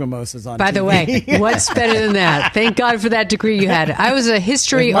cream and drink mimosas on By TV. the way, what's better than that? Thank God for that degree you had. I was a art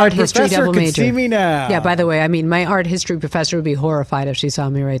history double major. See me now. Yeah, by the way, I mean, my art history professor would be horrified if she saw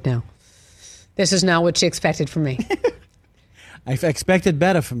me right now. This is not what she expected from me. I expected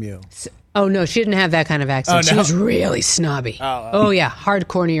better from you. Oh, no, she didn't have that kind of accent. Oh, no. She was really snobby. Oh, yeah,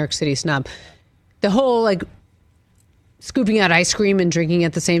 hardcore New York City snob. The whole, like, scooping out ice cream and drinking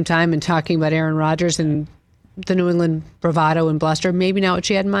at the same time and talking about Aaron Rodgers and the New England bravado and bluster, maybe not what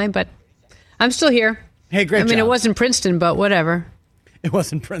she had in mind, but I'm still here. Hey, great job. It wasn't Princeton, but whatever. It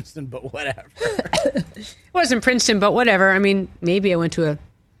wasn't Princeton, but whatever. It wasn't Princeton, but whatever. I mean, maybe I went to a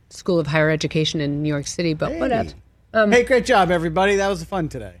school of higher education in New York City, but whatever. Hey, great job, everybody. That was fun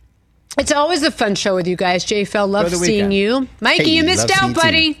today. It's always a fun show with you guys. Jay Fell, love seeing you. Mikey, you missed out,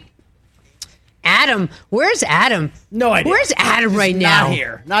 buddy. Adam, where's Adam? No idea. Where's Adam right now? Not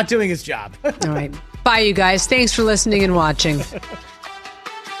here. Not doing his job. All right. Bye, you guys. Thanks for listening and watching.